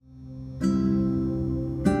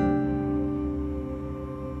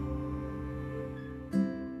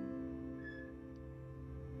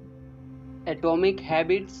Atomic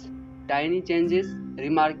Habits, Tiny Changes,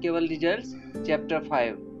 Remarkable Results, Chapter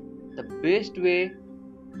 5. The best way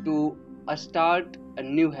to start a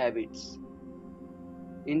new habits.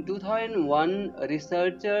 In 2001,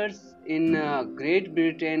 researchers in Great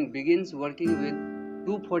Britain begins working with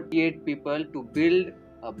 248 people to build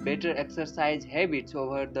better exercise habits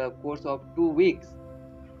over the course of 2 weeks.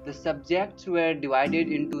 The subjects were divided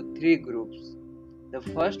into three groups. The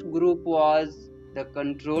first group was the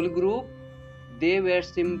control group. They were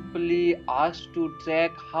simply asked to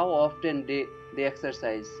track how often they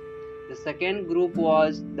exercise. The second group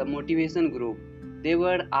was the motivation group. They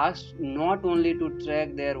were asked not only to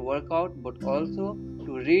track their workout but also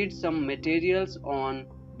to read some materials on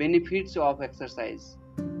benefits of exercise.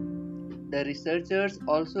 The researchers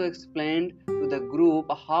also explained to the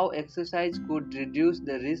group how exercise could reduce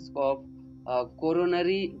the risk of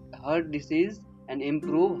coronary heart disease and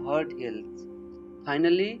improve heart health.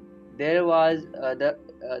 Finally, there was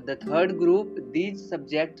the third group. These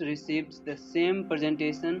subjects received the same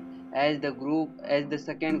presentation as the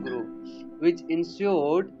second group, which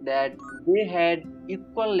ensured that they had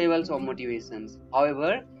equal levels of motivations.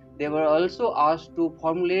 However, they were also asked to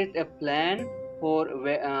formulate a plan for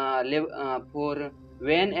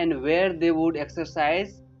when and where they would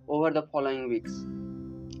exercise over the following weeks.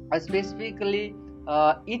 Specifically,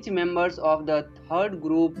 each members of the third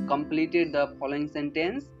group completed the following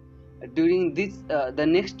sentence. During the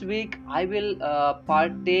next week, I will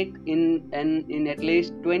partake in at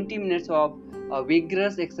least 20 minutes of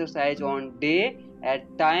vigorous exercise on day,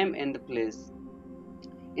 at time and place.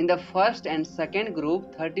 In the first and second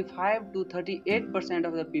group, 35 to 38%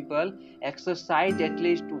 of the people exercised at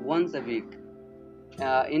least once a week.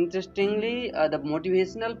 Interestingly, the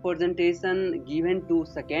motivational presentation given to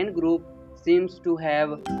second group seems to have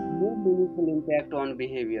more meaningful impact on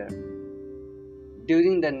behavior.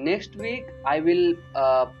 During the next week, I will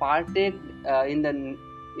partake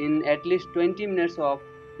in at least 20 minutes of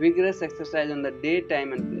vigorous exercise on the day,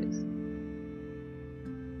 time, and place.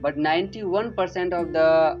 But 91% of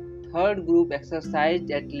the third group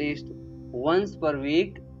exercised at least once per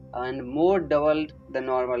week and more doubled the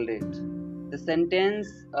normal rate. The sentence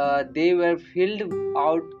they were filled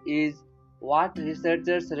out is what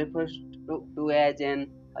researchers refer to as an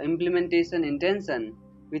implementation intention,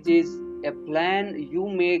 which is a plan you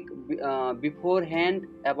make beforehand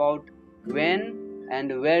about when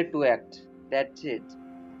and where to act. That's it.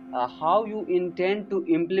 How you intend to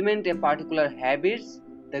implement a particular habits,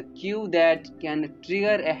 the cue that can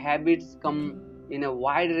trigger a habits come in a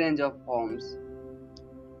wide range of forms.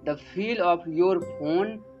 The feel of your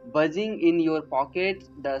phone buzzing in your pocket,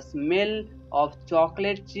 the smell of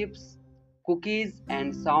chocolate chips, cookies,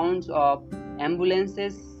 and sounds of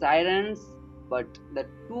ambulances, sirens. But the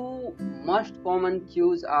two most common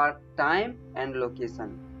cues are time and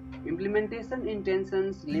location. Implementation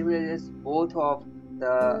intentions leverages both of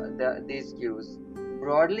these cues.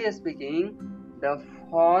 Broadly speaking, the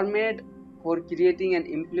format for creating an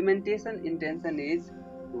implementation intention is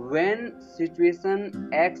when situation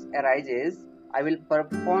X arises, I will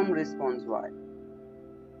perform response Y.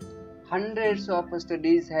 Hundreds of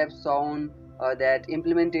studies have shown that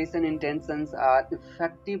implementation intentions are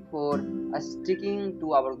effective for sticking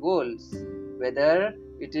to our goals, whether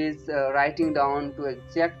it is writing down to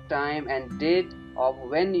exact time and date of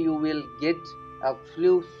when you will get a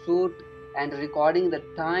flu suit and recording the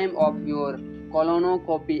time of your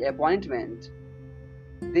colonoscopy appointment.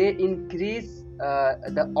 They increase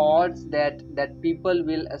the odds that people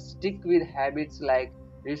will stick with habits like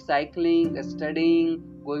recycling, studying,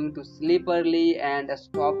 going to sleep early, and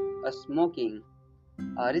stop smoking.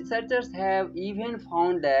 Researchers have even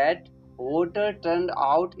found that voter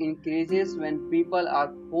turnout increases when people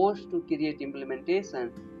are forced to create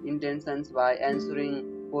implementation intentions by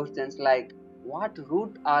answering questions like what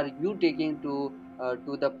route are you taking to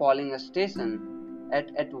the polling station,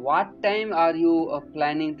 at what time are you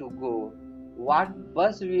planning to go, what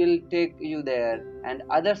bus will take you there, and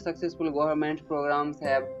other successful government programs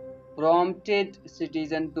have prompted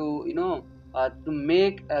citizens to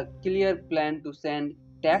make a clear plan to send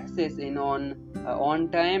taxes in on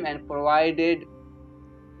time and provided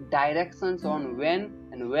directions on when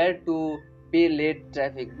and where to pay late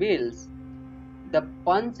traffic bills. The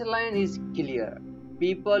punchline is clear.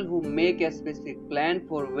 People who make a specific plan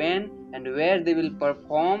for when and where they will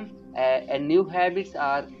perform a new habits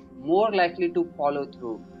are more likely to follow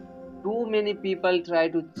through. Too many people try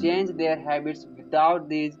to change their habits without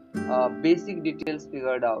these basic details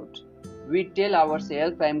figured out. We tell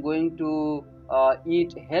ourselves, I'm going to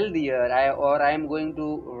eat healthier or I'm going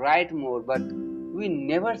to write more, but We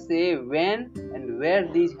never say when and where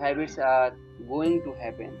these habits are going to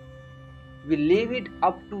happen. We leave it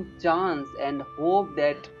up to chance and hope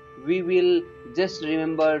that we will just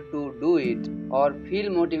remember to do it or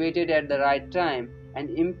feel motivated at the right time, and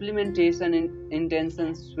implementation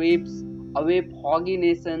intention sweeps away foggy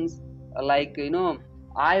nations like,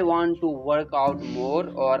 I want to work out more,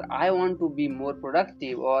 or I want to be more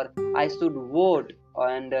productive, or I should vote,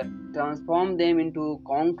 and transform them into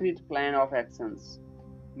concrete plan of actions.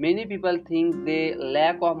 Many people think they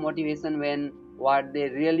lack of motivation when what they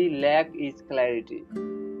really lack is clarity.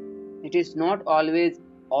 It is not always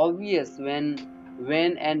obvious when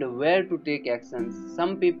and where to take actions.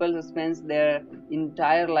 Some people spend their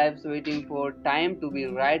entire lives waiting for time to be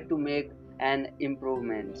right to make an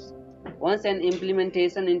improvement. Once an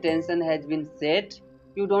implementation intention has been set,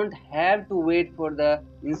 you don't have to wait for the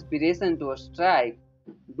inspiration to strike.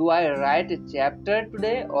 Do I write a chapter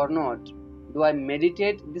today or not? Do I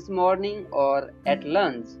meditate this morning or at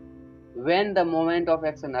lunch? When the moment of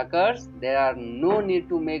action occurs, there are no need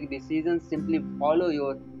to make decisions. Simply follow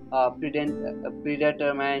your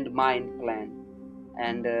predetermined mind plan.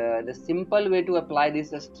 And the simple way to apply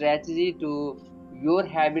this strategy to your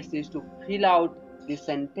habits is to fill out the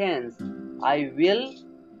sentence: I will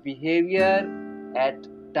behavior at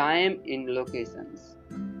time in locations.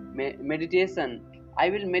 Meditation: I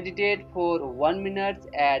will meditate for 1 minute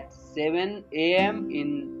at 7 a.m.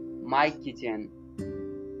 in my kitchen.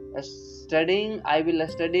 Studying: I will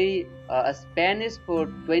study Spanish for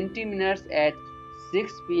 20 minutes at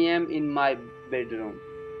 6 p.m. in my bedroom.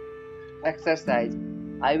 Exercise: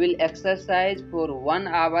 I will exercise for 1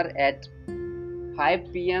 hour at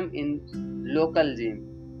 5 p.m. in local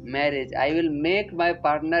gym. Marriage: I will make my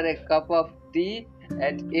partner a cup of tea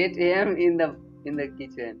at 8 a.m. in the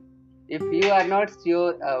kitchen. If you are not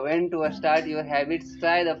sure when to start your habits,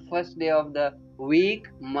 try the first day of the week,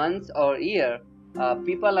 month, or year.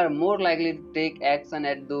 People are more likely to take action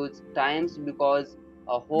at those times because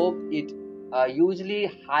hope it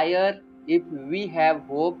usually higher. If we have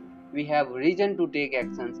hope, we have reason to take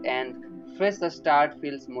actions, and fresh start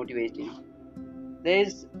feels motivating. There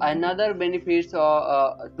is another benefits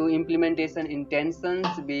to implementation intentions: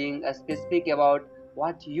 being specific about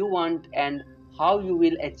what you want and how you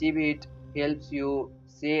will achieve it helps you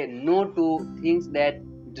say no to things that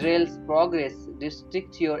derails progress,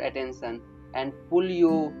 distract your attention, and pull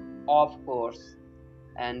you off course.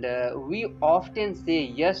 And we often say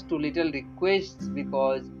yes to little requests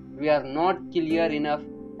because we are not clear enough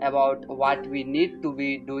about what we need to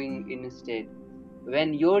be doing instead.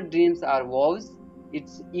 When your dreams are vows,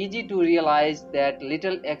 it's easy to realize that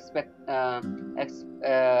little ex,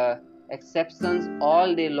 uh, exceptions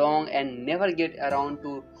all day long and never get around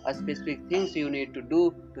to a specific things you need to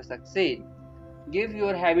do to succeed. Give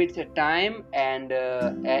your habits a time and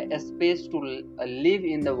a space to live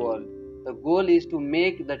in the world. The goal is to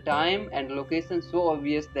make the time and location so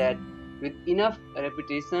obvious that with enough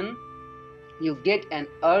repetition, you get an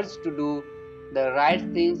urge to do the right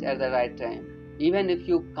things at the right time, even if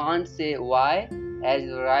you can't say why. As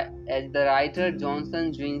the writer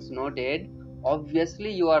Johnson Zwings noted,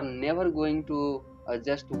 obviously you are never going to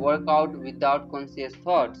just work out without conscious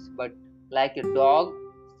thoughts, but like a dog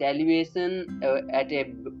salivation at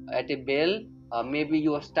a bell, maybe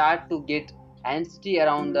you start to get antsy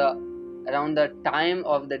around the time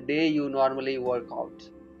of the day you normally work out.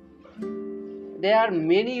 There are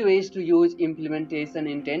many ways to use implementation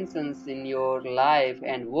intentions in your life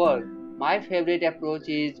and work. My favorite approach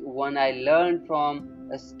is one I learned from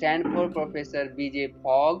a Stanford professor B.J.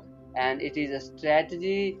 Fogg, and it is a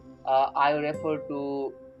strategy I refer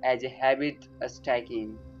to as a habit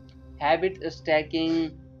stacking. Habit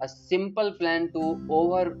stacking: a simple plan to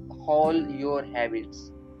overhaul your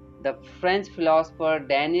habits. The French philosopher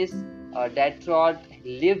Denis Diderot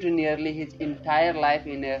lived nearly his entire life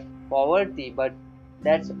in poverty, but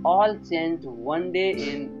that's all changed one day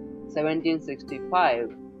in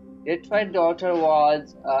 1765. Detroit's daughter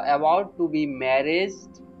was about to be married,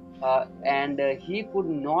 and he could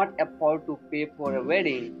not afford to pay for a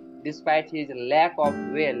wedding despite his lack of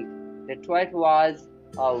wealth. Detroit was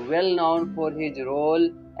well known for his role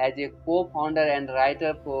as a co-founder and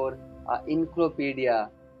writer for Encyclopedia,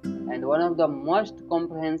 and one of the most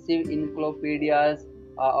comprehensive encyclopedias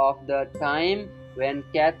of the time. When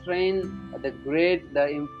Catherine the Great, the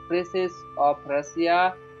Empress of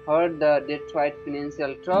Russia, heard the Detroit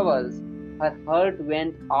financial troubles, her heart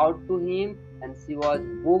went out to him, and she was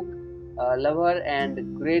book lover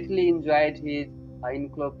and greatly enjoyed his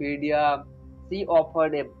encyclopedia. She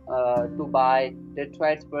offered to buy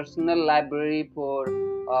Detroit's personal library for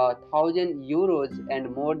 €1,000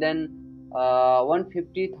 and more than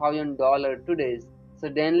 $150,000 today.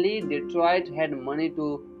 Suddenly, Detroit had money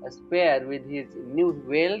to spare with his new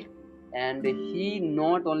wealth, and he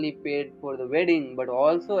not only paid for the wedding but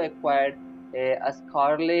also acquired a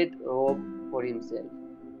scarlet robe for himself.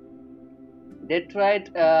 Detroit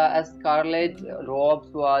Scarlet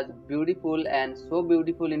Robes was beautiful, and so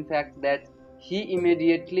beautiful, in fact, that he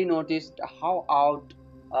immediately noticed how out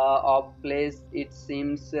of place it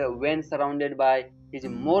seems when surrounded by his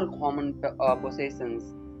more common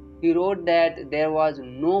possessions. He wrote that there was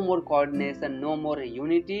no more coordination, no more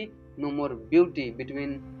unity, no more beauty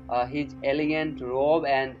between his elegant robe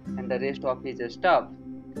and the rest of his stuff.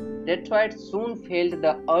 Detroit soon felt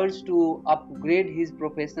the urge to upgrade his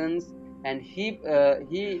professions, and he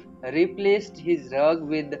replaced his rug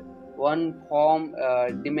with one from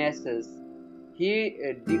Damascus. He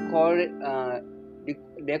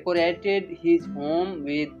decorated his home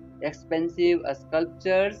with expensive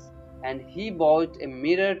sculptures, and he bought a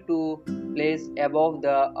mirror to place above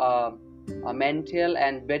the mantel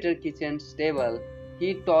and better kitchen table.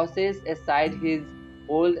 He tosses aside his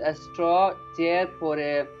old straw chair for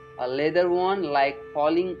a leather one, like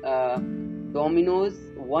falling dominoes.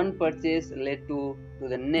 One purchase led to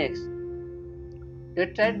the next. The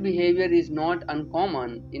trade behavior is not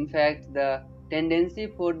uncommon. In fact, the tendency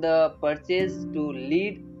for the purchase to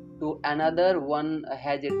lead to another one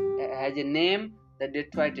has a name, the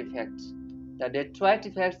Detroit effect. The Detroit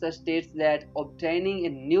effect states that obtaining a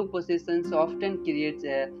new possession often creates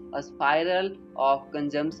a spiral of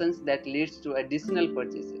consumptions that leads to additional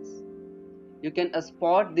purchases. You can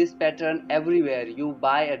spot this pattern everywhere. You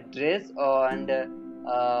buy a dress and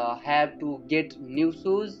have to get new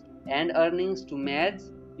shoes and earnings to match.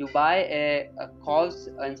 You buy a couch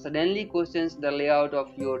and suddenly questions the layout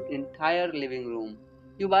of your entire living room.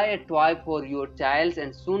 You buy a toy for your child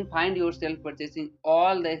and soon find yourself purchasing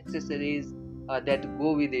all the accessories that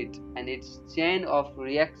go with it, and its chain of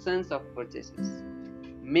reactions of purchases.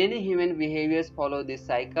 Many human behaviors follow this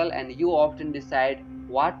cycle, and you often decide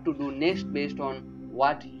what to do next based on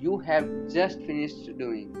what you have just finished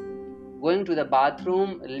doing. Going to the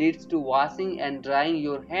bathroom leads to washing and drying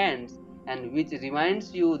your hands, and which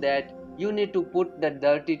reminds you that you need to put the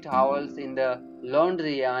dirty towels in the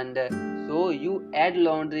laundry, and so you add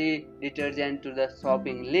laundry detergent to the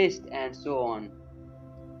shopping list, and so on.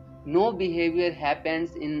 No behavior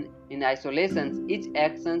happens in isolation. Each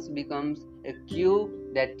action becomes a cue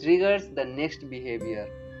that triggers the next behavior.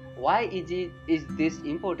 Why is this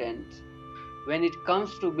important? When it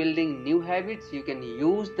comes to building new habits, you can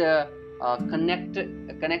use the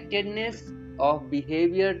connectedness of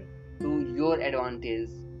behavior to your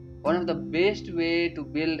advantage. One of the best way to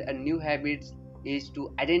build a new habits is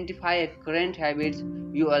to identify a current habits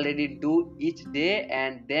you already do each day,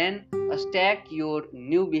 and then stack your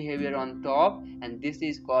new behavior on top, and this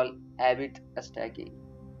is called habit stacking.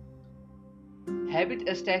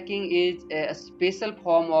 Habit stacking is a special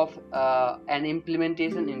form of an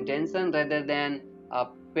implementation intention. Rather than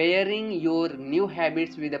pairing your new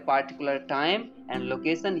habits with a particular time and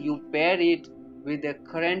location, you pair it with the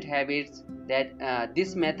current habits. That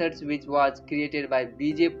this method, which was created by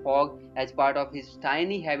BJ Fogg as part of his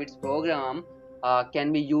Tiny Habits program,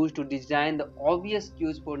 can be used to design the obvious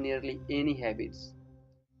cues for nearly any habits.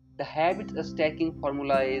 The habit stacking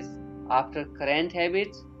formula is: after current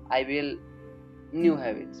habits, I will new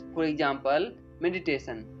habits. For example,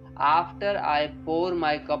 meditation. After I pour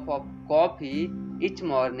my cup of coffee each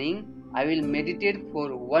morning, I will meditate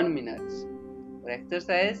for 1 minute. For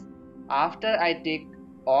exercise, after I take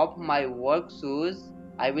off my work shoes,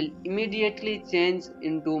 I will immediately change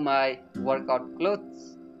into my workout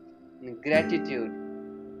clothes. Gratitude.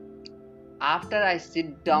 After I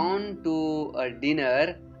sit down to a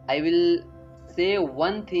dinner, I will say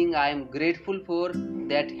one thing I am grateful for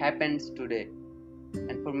that happens today.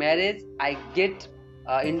 And for marriage, I get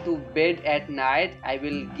into bed at night, I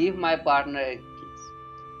will give my partner a kiss.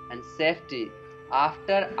 And safety.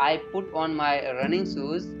 After I put on my running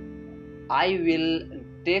shoes, I will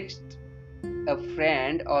text a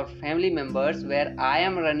friend or family members where I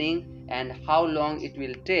am running and how long it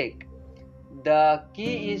will take. The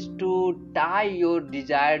key is to tie your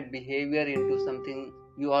desired behavior into something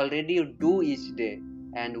you already do each day.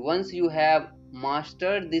 And once you have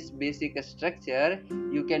mastered this basic structure,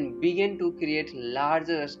 you can begin to create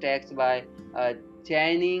larger stacks by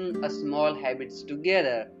chaining small habits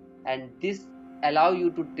together. And this allow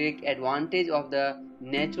you to take advantage of the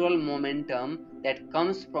natural momentum that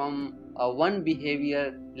comes from one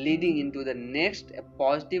behavior leading into the next, a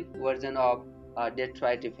positive version of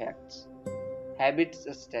Detroit effects. Habits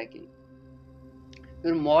stacking.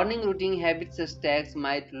 Your morning routine habits stacks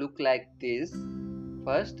might look like this.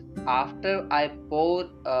 First, after I pour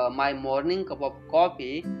my morning cup of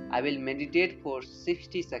coffee, I will meditate for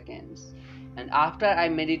 60 seconds. And after I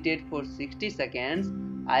meditate for 60 seconds,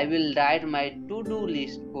 I will write my to-do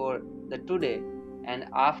list for the today. And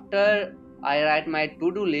after I write my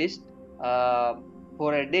to-do list uh,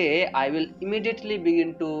 for a day, I will immediately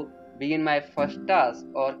begin my first task.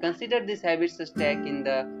 Or consider this habit stack in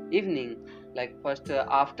the evening. Like first,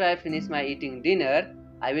 after I finish my eating dinner,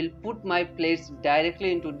 I will put my plates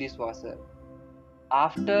directly into dishwasher.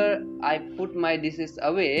 After I put my dishes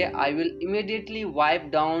away, I will immediately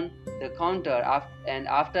wipe down the counter, and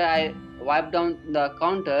after I wipe down the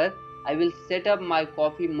counter, I will set up my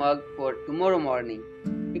coffee mug for tomorrow morning.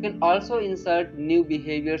 You can also insert new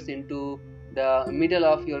behaviors into the middle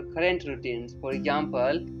of your current routines. For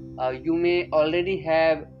example, you may already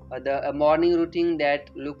have the morning routine that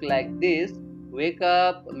look like this: wake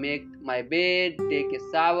up, make my bed, take a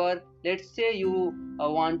shower. Let's say you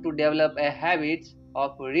want to develop a habit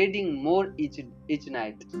of reading more each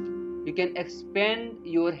night. You can expand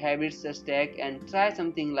your habits stack and try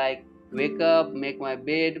something like wake up, make my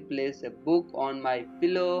bed, place a book on my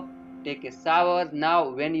pillow, take a shower. Now,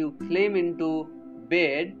 when you climb into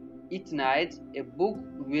bed each night, a book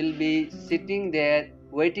will be sitting there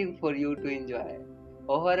waiting for you to enjoy.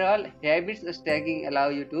 Overall, habits stacking allow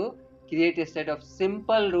you to create a set of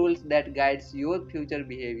simple rules that guides your future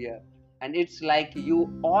behavior. And it's like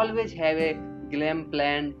you always have a game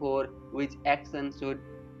plan for which action should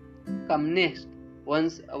come next.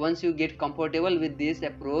 Once you get comfortable with this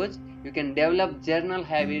approach, you can develop general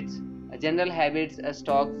habits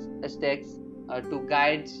stacks to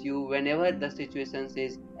guide you whenever the situation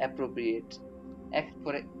is appropriate.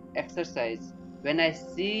 For exercise, when I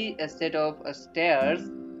see a set of stairs,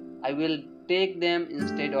 I will take them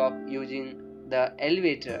instead of using the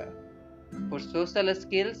elevator. For social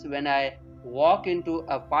skills, when I walk into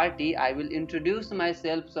a party, I will introduce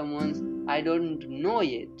myself someone I don't know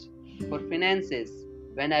yet. For finances,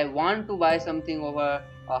 when I want to buy something over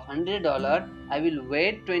 $100, I will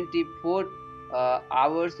wait 24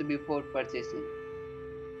 hours before purchasing.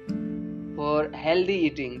 For healthy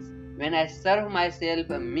eatings, when I serve myself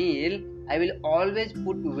a meal, I will always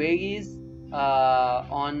put veggies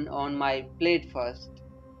on my plate first.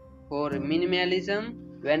 For minimalism,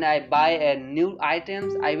 when I buy a new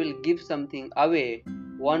items, I will give something away,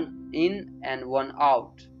 one in and one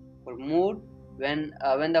out. For mood, when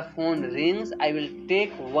the phone rings, I will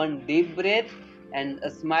take one deep breath and a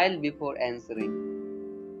smile before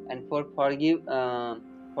answering. And for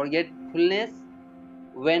forgetfulness,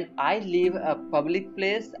 when I leave a public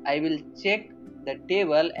place, I will check the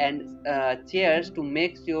table and chairs to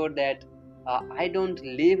make sure that I don't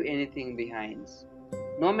leave anything behind.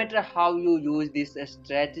 No matter how you use this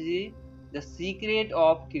strategy, the secret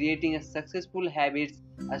of creating a successful habits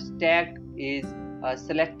stack is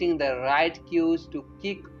selecting the right cues to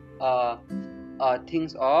kick uh,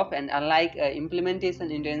 things off. And unlike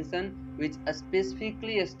implementation intention, which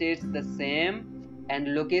specifically states the same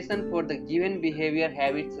and location for the given behavior,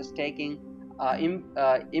 habits stacking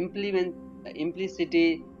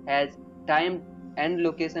implicity has time and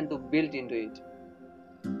location to build into it.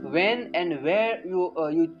 When and where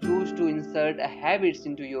you choose to insert habits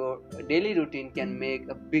into your daily routine can make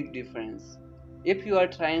a big difference. If you are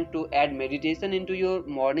trying to add meditation into your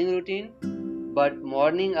morning routine, but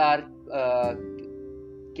morning are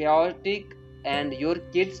chaotic and your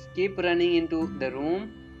kids keep running into the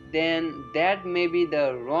room, then that may be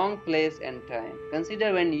the wrong place and time.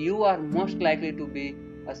 Consider when you are most likely to be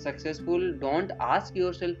successful. Don't ask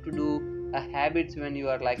yourself to do habits when you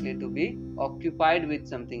are likely to be occupied with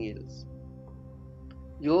something else.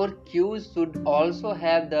 Your cues should also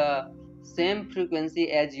have the same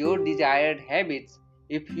frequency as your desired habits.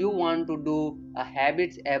 If you want to do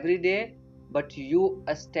habits every day, but you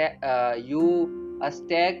stack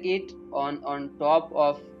it on top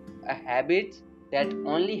of a habit that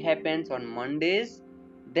only happens on Mondays,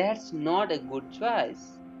 that's not a good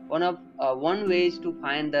choice. One way is to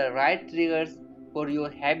find the right triggers for your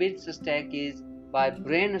habits stack is by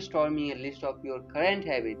brainstorming a list of your current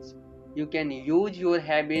habits. You can use your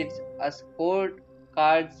habits as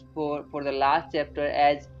cards for the last chapter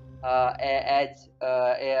as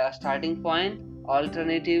a starting point.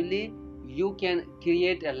 Alternatively, you can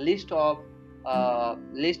create a list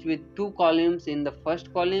with two columns. In the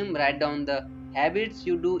first column, write down the habits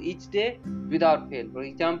you do each day without fail. For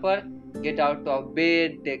example, get out of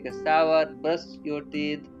bed, take a shower, brush your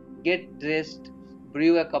teeth, get dressed,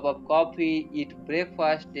 brew a cup of coffee, eat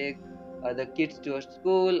breakfast, take the kids to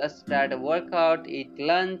school, start a workout, eat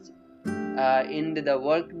lunch. in the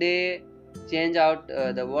work day, change out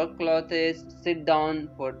the work clothes, sit down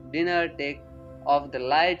for dinner, take off the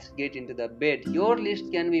lights, get into the bed. Your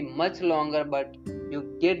list can be much longer, but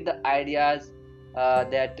you get the ideas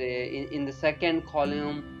that in the second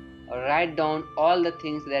column, write down all the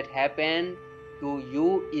things that happen to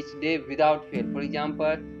you each day without fail. For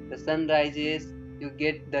example, the sun rises, you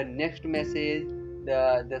get the next message,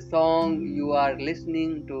 the song you are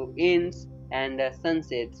listening to ends, and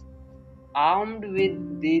sunsets. Armed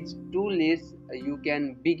with these two lists, you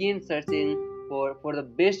can begin searching for the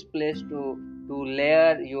best place to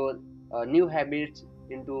layer your new habits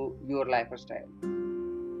into your lifestyle.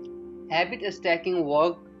 Habit stacking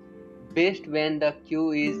works best when the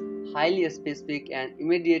cue is highly specific and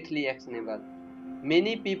immediately actionable.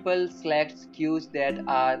 Many people select cues that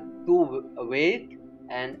are too vague,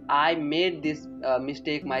 and I made this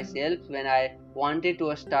mistake myself when I wanted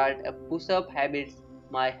to start a push-up habit.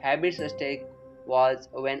 My habit mistake was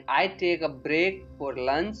when I take a break for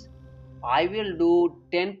lunch, I will do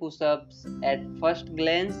 10 push-ups at first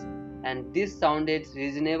glance, and this sounded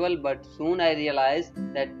reasonable, but soon I realized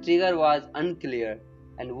that trigger was unclear.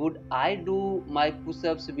 And would I do my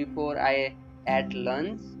push-ups before I ate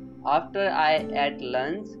lunch? After I ate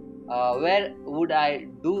lunch, where would I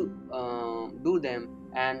do them?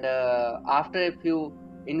 And after a few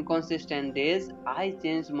inconsistent days, I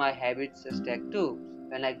changed my habits stack too.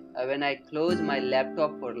 When I close my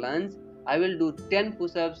laptop for lunch, I will do 10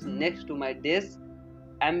 push-ups next to my desk.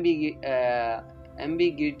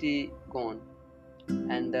 Ambiguity gone.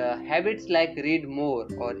 And habits like read more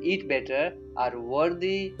or eat better are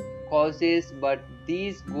worthy causes, but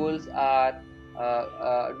these goals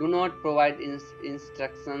do not provide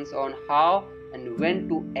instructions on how and when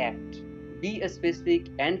to act. Be specific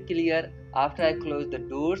and clear. After I close the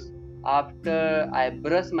doors, after I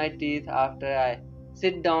brush my teeth, after I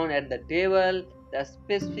sit down at the table. The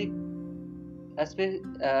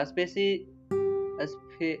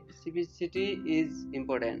specificity is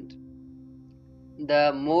important.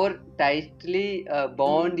 The more tightly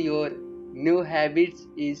bound your new habits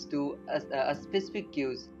is to a specific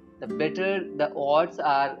cues, the better the odds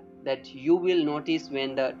are that you will notice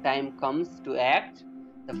when the time comes to act.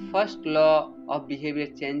 The first law of behavior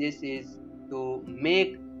changes is to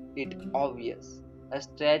make it obvious.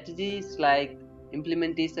 Strategies like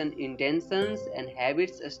implementation intentions and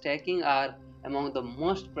habits stacking are among the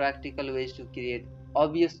most practical ways to create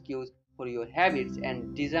obvious cues for your habits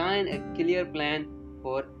and design a clear plan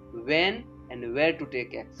for when and where to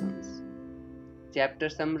take actions. Chapter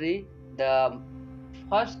summary. The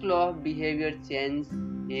first law of behavior change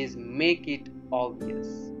is make it obvious.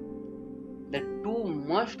 The two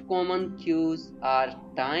most common cues are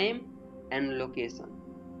time and location.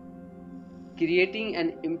 Creating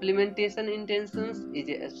an implementation intentions is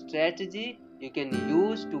a strategy you can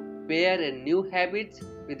use to pair a new habit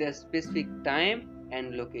with a specific time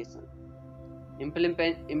and location.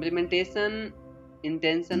 Implementation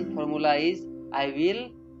intention formula is I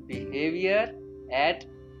will behavior at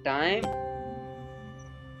time.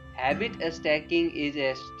 Habit stacking is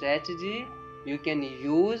a strategy you can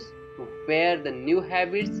use to pair the new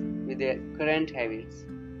habits with the current habits.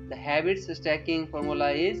 The habits stacking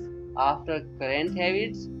formula is after current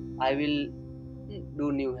habits I will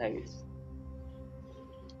do new habits.